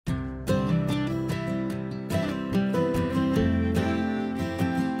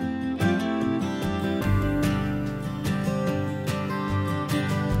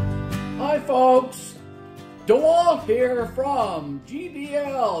folks. DeWalt here from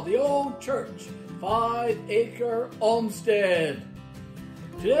GBL-The Ole Church, 5-Acre Homestead.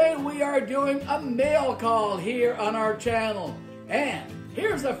 Today we are doing a mail call here on our channel. And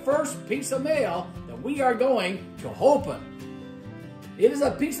here's the first piece of mail that we are going to open. It is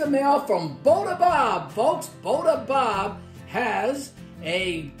a piece of mail from Boda Bob, folks. Boda Bob has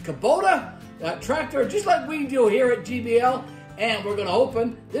a Kubota tractor just like we do here at GBL. And we're going to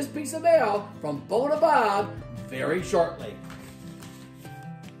open this piece of mail from Boda Bob very shortly.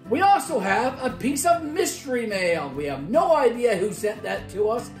 We also have a piece of mystery mail. We have no idea who sent that to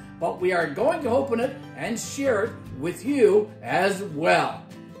us, but we are going to open it and share it with you as well.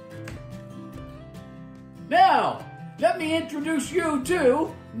 Now, let me introduce you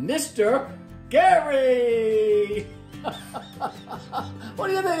to Mr. Garry. What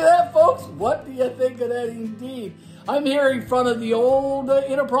do you think of that, folks? What do you think of that indeed? I'm here in front of the old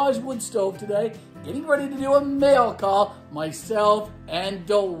Enterprise wood stove today, getting ready to do a mail call, myself and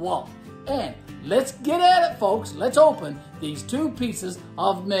DeWalt. And let's get at it, folks. Let's open these two pieces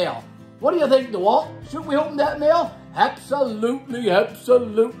of mail. What do you think, DeWalt? Should we open that mail? Absolutely,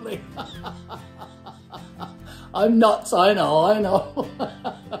 absolutely. I'm nuts, I know.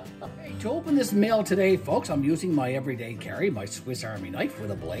 To open this mail today, folks, I'm using my everyday carry, my Swiss Army knife with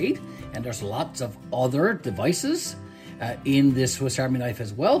a blade, and there's lots of other devices in this Swiss Army knife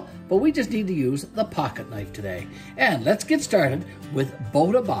as well, but we just need to use the pocket knife today. And let's get started with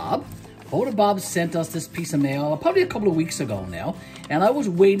Boda Bob. Boda Bob sent us this piece of mail probably a couple of weeks ago now, and I was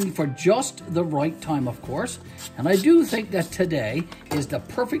waiting for just the right time, of course, and I do think that today is the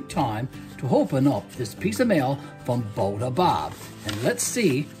perfect time to open up this piece of mail from Boda Bob. And let's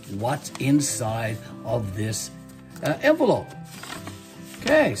see what's inside of this envelope.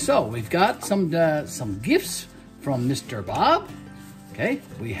 Okay, so we've got some gifts from Mr. Bob. Okay,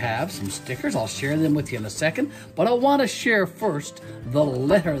 we have some stickers. I'll share them with you in a second, but I want to share first the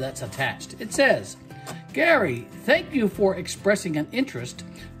letter that's attached. It says, "Garry, thank you for expressing an interest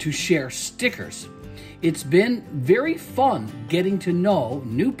to share stickers. It's been very fun getting to know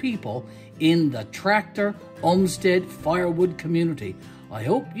new people in the tractor, homestead, firewood community. I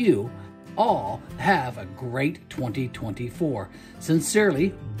hope you all have a great 2024.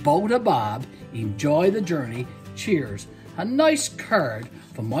 Sincerely, Boda Bob. Enjoy the journey. Cheers." A nice card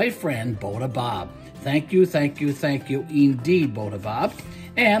from my friend Boda Bob. Thank you, thank you, thank you indeed, Boda Bob.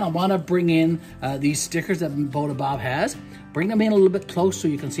 And I want to bring in these stickers that Boda Bob has. Bring them in a little bit close so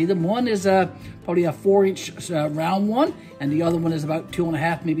you can see them. One is probably a 4-inch round one, and the other one is about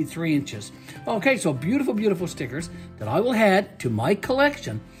 2.5, maybe 3 inches. Okay, so beautiful, beautiful stickers that I will add to my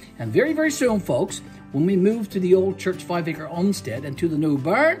collection. And very, very soon, folks, when we move to the old church 5-acre homestead and to the new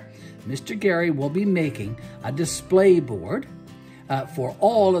barn, Mr. Garry will be making a display board for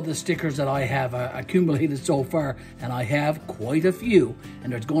all of the stickers that I have accumulated so far, and I have quite a few.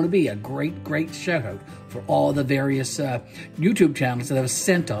 And there's going to be a great, great shout out for all the various YouTube channels that have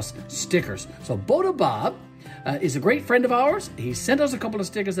sent us stickers. So Boda Bob is a great friend of ours. He sent us a couple of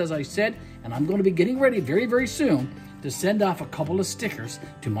stickers, as I said, and I'm going to be getting ready very, very soon to send off a couple of stickers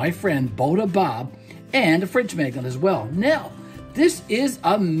to my friend Boda Bob and a fridge magnet as well. Now, this is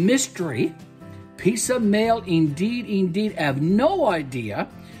a mystery piece of mail indeed, indeed. I have no idea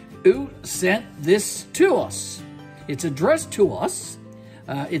who sent this to us. It's addressed to us.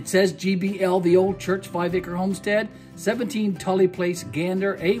 It says GBL-The Ole Church, 5-Acre Homestead, 17 Tully Place,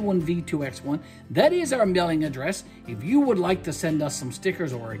 Gander, A1V2X1. That is our mailing address. If you would like to send us some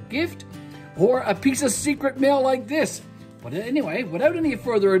stickers or a gift or a piece of secret mail like this. But anyway, without any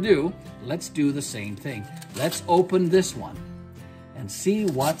further ado, let's do the same thing. Let's open this one and see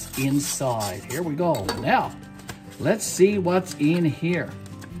what's inside. Here we go. Now, let's see what's in here.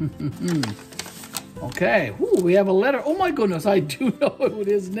 Okay, ooh, we have a letter. Oh my goodness, I do know who it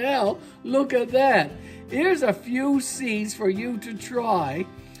is now. Look at that. Here's a few seeds for you to try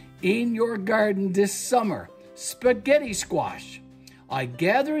in your garden this summer. Spaghetti squash. I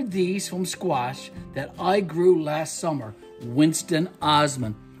gathered these from squash that I grew last summer. Winston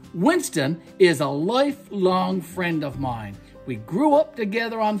Osmond. Winston is a lifelong friend of mine. We grew up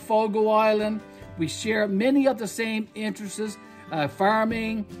together on Fogo Island. We share many of the same interests,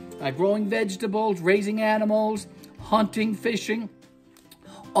 farming, growing vegetables, raising animals, hunting, fishing,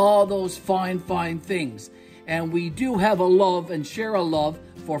 all those fine, fine things. And we do have a love and share a love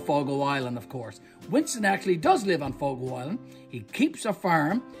for Fogo Island, of course. Winston actually does live on Fogo Island. He keeps a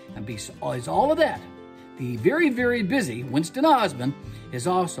farm and besides all of that, the very, very busy Winston Osmond is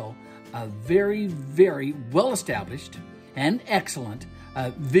also a very, very well-established and excellent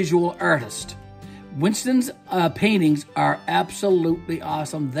visual artist. Winston's paintings are absolutely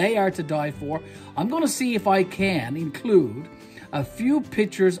awesome. They are to die for. I'm going to see if I can include a few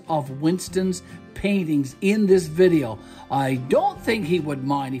pictures of Winston's paintings in this video. I don't think he would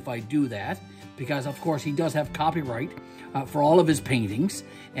mind if I do that, because of course he does have copyright for all of his paintings,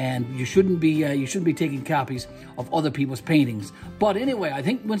 and you shouldn't be taking copies of other people's paintings. But anyway, I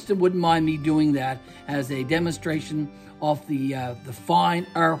think Winston wouldn't mind me doing that as a demonstration of the fine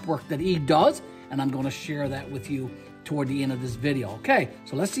artwork that he does, and I'm going to share that with you toward the end of this video. Okay,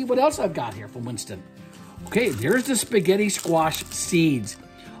 so let's see what else I've got here from Winston. Okay, there's the spaghetti squash seeds.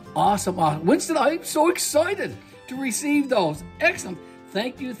 Awesome, awesome. Winston, I'm so excited to receive those. Excellent.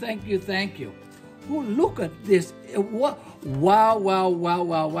 Thank you, thank you, thank you. Oh, look at this. What? Wow, wow, wow,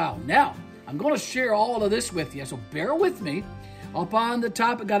 wow, wow. Now, I'm going to share all of this with you, so bear with me. Up on the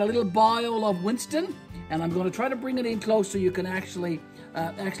top, I got a little bio of Winston, and I'm going to try to bring it in close so you can actually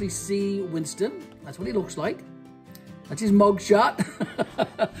see Winston. That's what he looks like. That's his mug shot.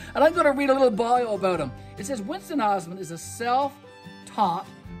 And I'm going to read a little bio about him. It says, Winston Osmond is a self-taught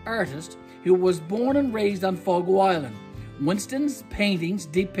artist who was born and raised on Fogo Island. Winston's paintings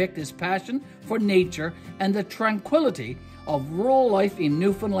depict his passion for nature and the tranquility of rural life in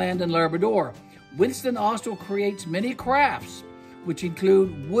Newfoundland and Labrador. Winston also creates many crafts, which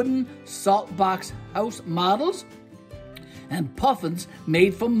include wooden salt box house models and puffins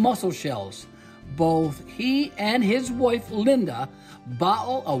made from mussel shells. Both he and his wife, Linda,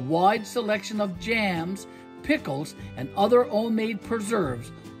 bottle a wide selection of jams, pickles, and other homemade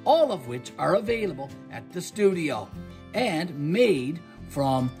preserves, all of which are available at the studio and made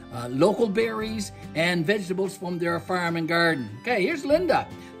from local berries and vegetables from their farm and garden. Okay, here's Linda.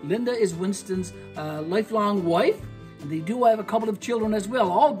 Linda is Winston's lifelong wife, and they do have a couple of children as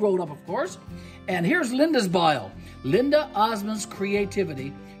well, all grown up, of course. And here's Linda's bio. Linda Osmond's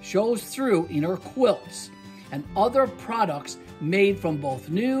creativity shows through in her quilts and other products made from both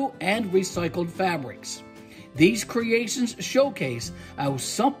new and recycled fabrics. These creations showcase how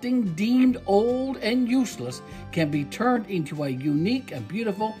something deemed old and useless can be turned into a unique and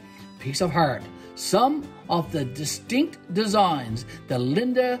beautiful piece of art. Some of the distinct designs that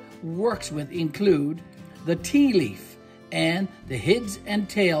Linda works with include the tea leaf and the heads and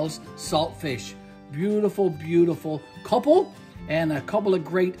tails saltfish. Beautiful, beautiful couple, and a couple of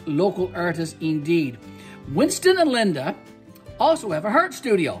great local artists indeed. Winston and Linda also have a art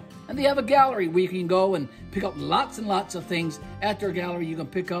studio, and they have a gallery where you can go and pick up lots and lots of things at their gallery. You can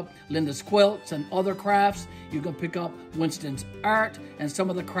pick up Linda's quilts and other crafts. You can pick up Winston's art and some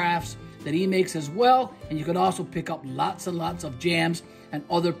of the crafts that he makes as well. And you can also pick up lots and lots of jams and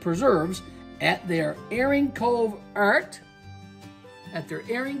other preserves at their Erin Cove Art,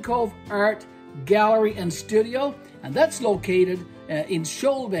 Gallery and Studio, and that's located in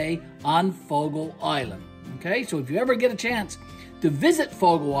Shoal Bay on Fogo Island. Okay, so if you ever get a chance to visit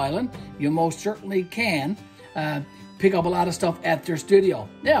Fogo Island, you most certainly can pick up a lot of stuff at their studio.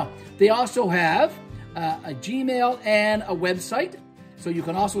 Now, they also have a Gmail and a website, so you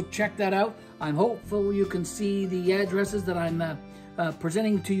can also check that out. I'm hopeful you can see the addresses that I'm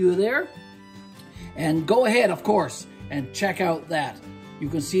presenting to you there. And go ahead, of course, and check out that. You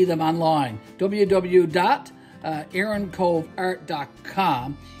can see them online.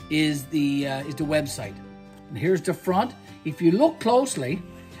 www.erincoveart.com is the website. And here's the front. If you look closely,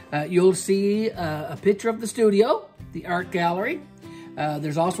 you'll see a picture of the studio, the art gallery.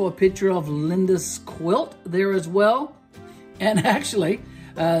 There's also a picture of Linda's quilt there as well. And actually,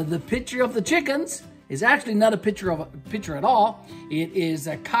 the picture of the chickens is actually not a picture at all. It is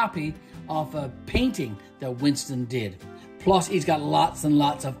a copy of a painting that Winston did. Plus, he's got lots and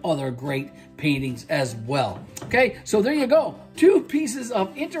lots of other great paintings as well. Okay, so there you go. 2 pieces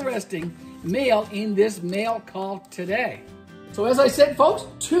of interesting mail in this mail call today. So as I said, folks,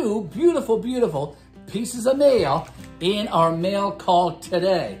 2 beautiful, beautiful pieces of mail in our mail call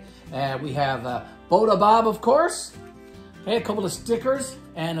today. We have Boda Bob, of course. Okay, a couple of stickers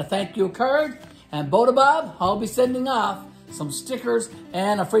and a thank you card. And Boda Bob, I'll be sending off some stickers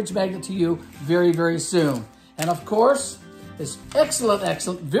and a fridge magnet to you very, very soon. And of course, this excellent,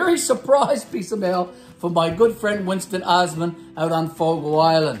 excellent, very surprised piece of mail from my good friend Winston Osmond out on Fogo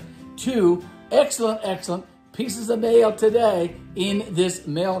Island. 2 excellent, excellent pieces of mail today in this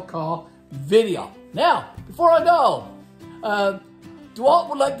mail call video. Now, before I go, DeWalt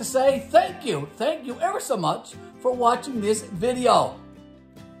would like to say thank you ever so much for watching this video.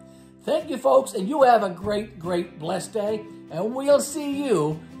 Thank you, folks, and you have a great, great, blessed day, and we'll see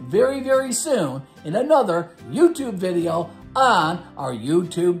you very, very soon in another YouTube video on our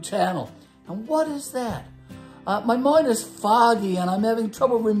YouTube channel. And what is that? My mind is foggy and I'm having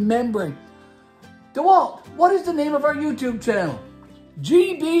trouble remembering. DeWalt, what is the name of our YouTube channel?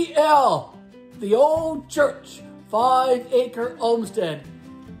 GBL-The Ole Church, 5 Acre Homestead.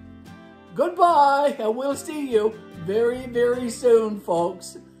 Goodbye, and we'll see you very, very soon,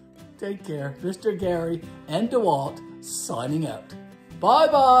 folks. Take care. Mr. Garry and DeWalt signing out.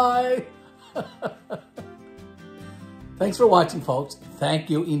 Bye-bye. Thanks for watching, folks. Thank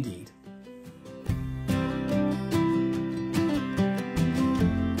you indeed.